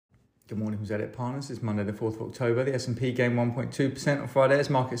Good morning from Zodiac Partners. It's Monday the 4th of October. The S&P gained 1.2% on Friday as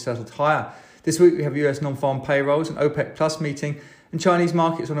markets settled higher. This week we have US non-farm payrolls, an OPEC Plus meeting, and Chinese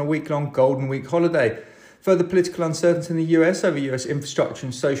markets on a week-long Golden Week holiday. Further political uncertainty in the US over US infrastructure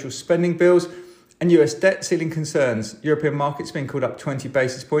and social spending bills, and US debt ceiling concerns. European markets being called up 20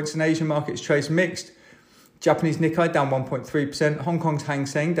 basis points, and Asian markets trade mixed. Japanese Nikkei down 1.3%, Hong Kong's Hang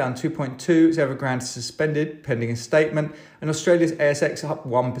Seng down 2.2% as Evergrande is suspended pending a statement, and Australia's ASX up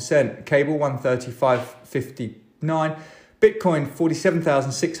 1%, Cable 135.59, Bitcoin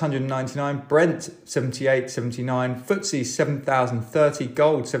 47,699, Brent 78.79, FTSE 7,030,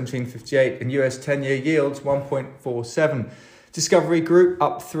 Gold 17.58, and US 10-year yields 1.47. Discovery Group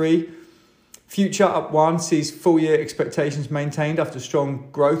up 3%. Future up 1%, sees full-year expectations maintained after strong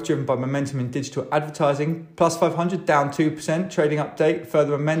growth driven by momentum in digital advertising. Plus 500 down 2%. Trading update,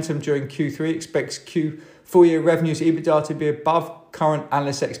 further momentum during Q3 expects full-year revenues EBITDA to be above current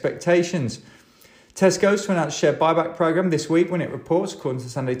analyst expectations. Tesco's to announce share buyback program this week when it reports, according to the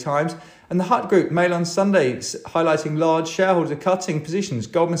Sunday Times. And the Hut Group mail on Sunday highlighting large shareholders cutting positions.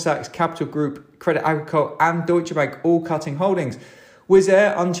 Goldman Sachs, Capital Group, Credit Agricole and Deutsche Bank all cutting holdings. Wizz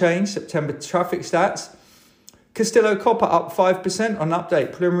Air unchanged, September traffic stats. Castillo Copper up 5% on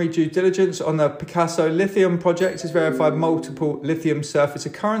update. Preliminary due diligence on the Picasso lithium project has verified multiple lithium surface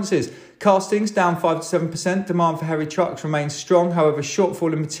occurrences. Castings down 5 to 7%. Demand for heavy trucks remains strong. However,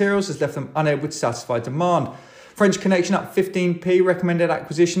 shortfall in materials has left them unable to satisfy demand. French Connection up 15p. Recommended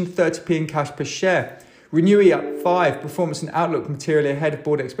acquisition 30p in cash per share. Renewi up 5. Performance and outlook materially ahead of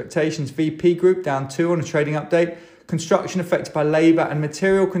board expectations. VP Group down 2 on a trading update. Construction affected by labour and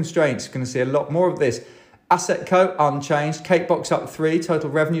material constraints. Going to see a lot more of this. Asset Co unchanged. Catebox up 3. Total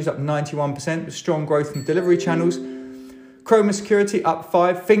revenues up 91% with strong growth in delivery channels. Chroma Security up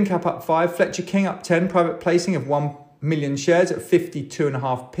 5. FinCap up 5. Fletcher King up 10. Private placing of 1 million shares at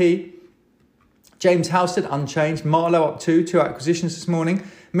 52.5p. James Houston unchanged. Marlowe up 2. 2 acquisitions this morning.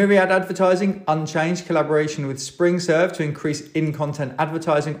 Myriad Advertising unchanged. Collaboration with SpringServe to increase in-content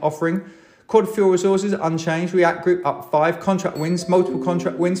advertising offering. Quad Fuel Resources unchanged. React Group up 5. Contract wins, multiple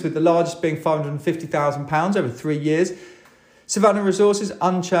contract wins, with the largest being £550,000 over 3 years. Savannah Resources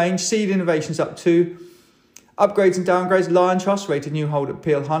unchanged. Seed Innovations up 2. Upgrades and downgrades. Lion Trust rated new hold at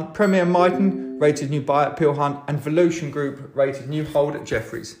Peel Hunt. Premier Miton rated new buy at Peel Hunt. And Volution Group rated new hold at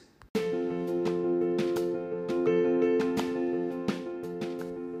Jefferies.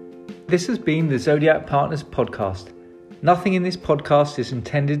 This has been the Zodiac Partners podcast. Nothing in this podcast is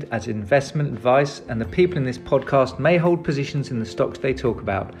intended as investment advice, and the people in this podcast may hold positions in the stocks they talk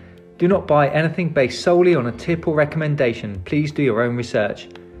about. Do not buy anything based solely on a tip or recommendation. Please do your own research.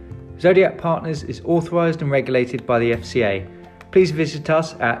 Zodiac Partners is authorised and regulated by the FCA. Please visit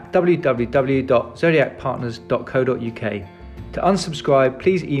us at www.zodiacpartners.co.uk. To unsubscribe,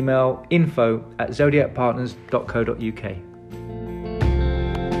 please email info@zodiacpartners.co.uk.